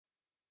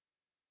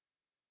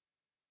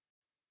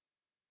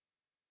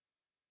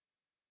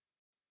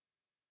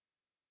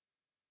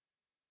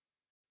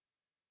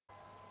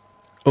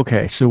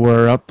Okay, so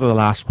we're up to the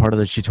last part of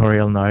the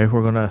tutorial now.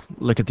 We're going to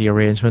look at the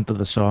arrangement of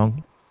the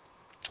song.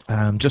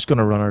 I'm just going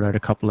to run it out a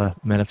couple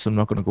of minutes. I'm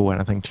not going to go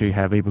anything too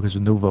heavy because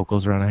with no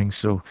vocals or anything,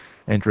 so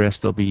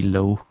interest will be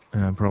low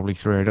probably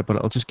throughout it, but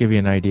I'll just give you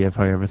an idea of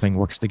how everything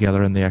works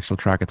together in the actual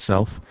track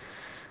itself.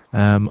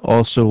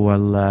 Also,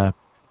 I'll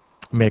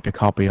make a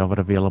copy of it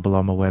available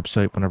on my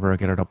website whenever I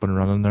get it up and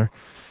running there,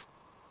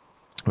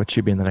 which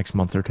should be in the next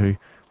month or two,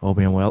 all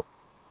being well.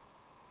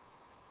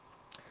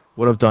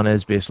 What I've done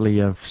is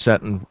basically I've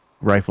set and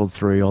rifled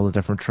through all the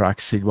different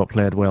tracks, see what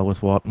played well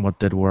with what and what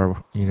did where,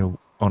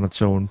 on its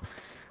own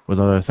with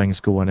other things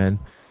going in.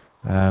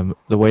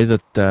 The way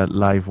that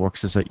live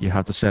works is that you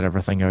have to set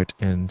everything out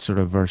in sort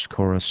of verse,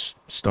 chorus,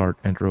 start,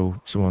 intro,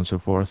 so on and so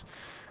forth,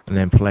 and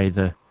then play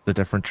the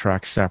different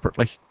tracks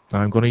separately.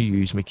 Now I'm going to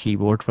use my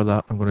keyboard for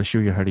that. I'm going to show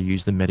you how to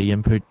use the MIDI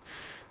input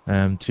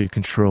to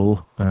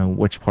control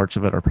which parts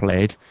of it are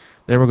played.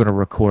 Then we're going to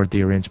record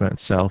the arrangement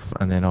itself,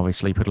 and then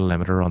obviously put a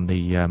limiter on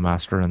the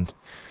master and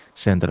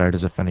send it out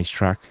as a finished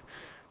track.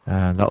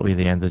 That'll be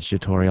the end of the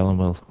tutorial, and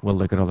we'll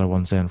look at other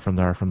ones then from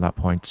there from that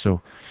point.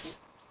 So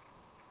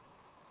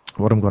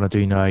what I'm going to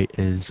do now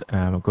is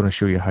I'm going to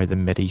show you how the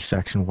MIDI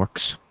section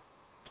works.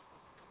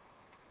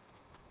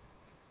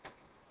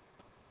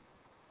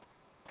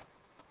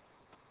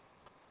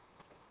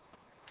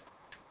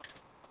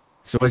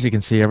 So as you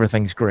can see,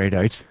 everything's grayed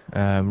out.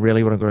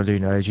 Really what I'm going to do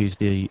now is use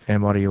the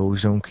M-Audio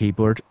Zone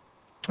keyboard.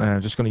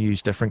 I'm just going to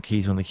use different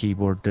keys on the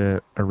keyboard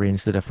to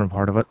arrange the different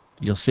part of it.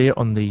 You'll see it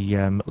on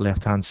the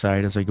left hand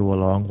side as I go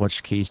along,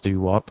 which keys do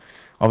what.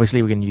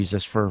 Obviously we can use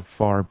this for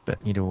far,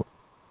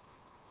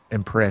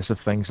 impressive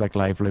things like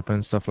live looping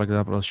and stuff like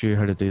that, but I'll show you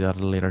how to do that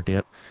at a later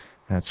date.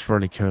 It's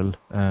fairly cool,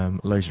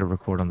 allows you to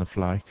record on the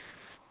fly.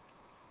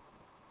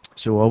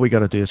 So all we got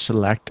to do is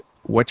select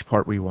which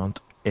part we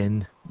want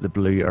in the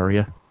blue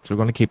area. So we're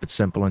going to keep it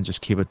simple and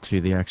just keep it to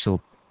the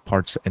actual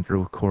parts: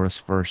 intro, chorus,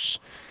 verse,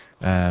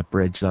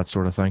 bridge, that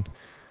sort of thing.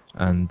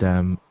 And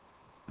then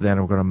we're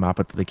going to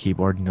map it to the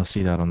keyboard, and you'll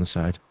see that on the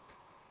side.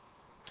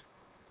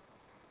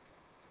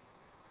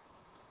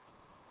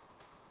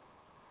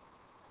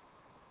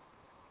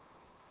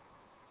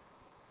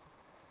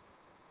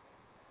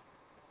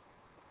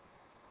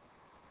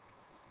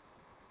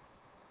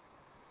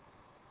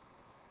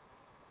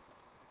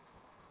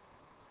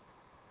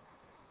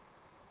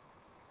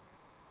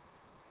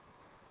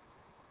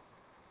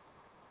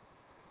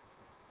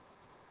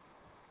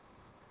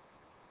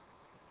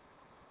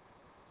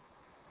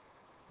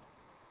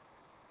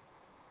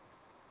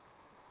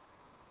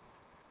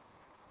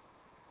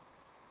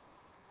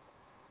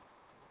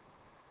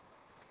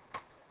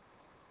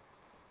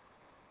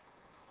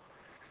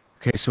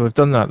 Okay, so we've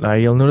done that now.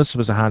 You'll notice there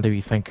was a handy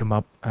wee thing come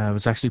up. I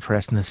was actually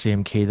pressing the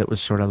same key that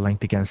was sort of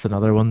linked against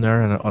another one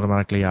there, and it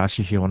automatically asks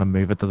you if you want to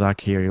move it to that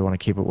key or you want to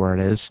keep it where it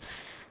is.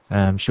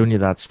 Showing you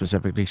that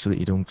specifically so that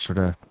you don't sort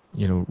of,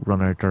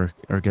 run out or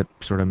get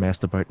sort of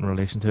messed about in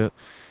relation to it.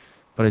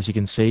 But as you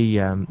can see,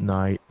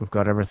 now we've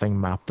got everything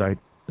mapped out,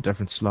 the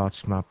different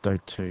slots mapped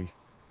out to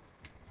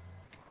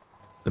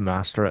the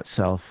master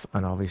itself,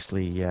 and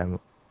obviously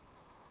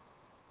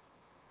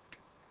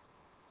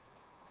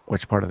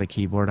which part of the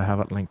keyboard I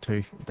have it linked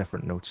to,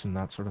 different notes and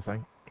that sort of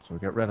thing. So we'll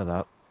get rid of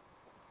that,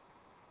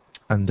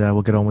 and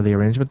we'll get on with the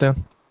arrangement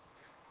then.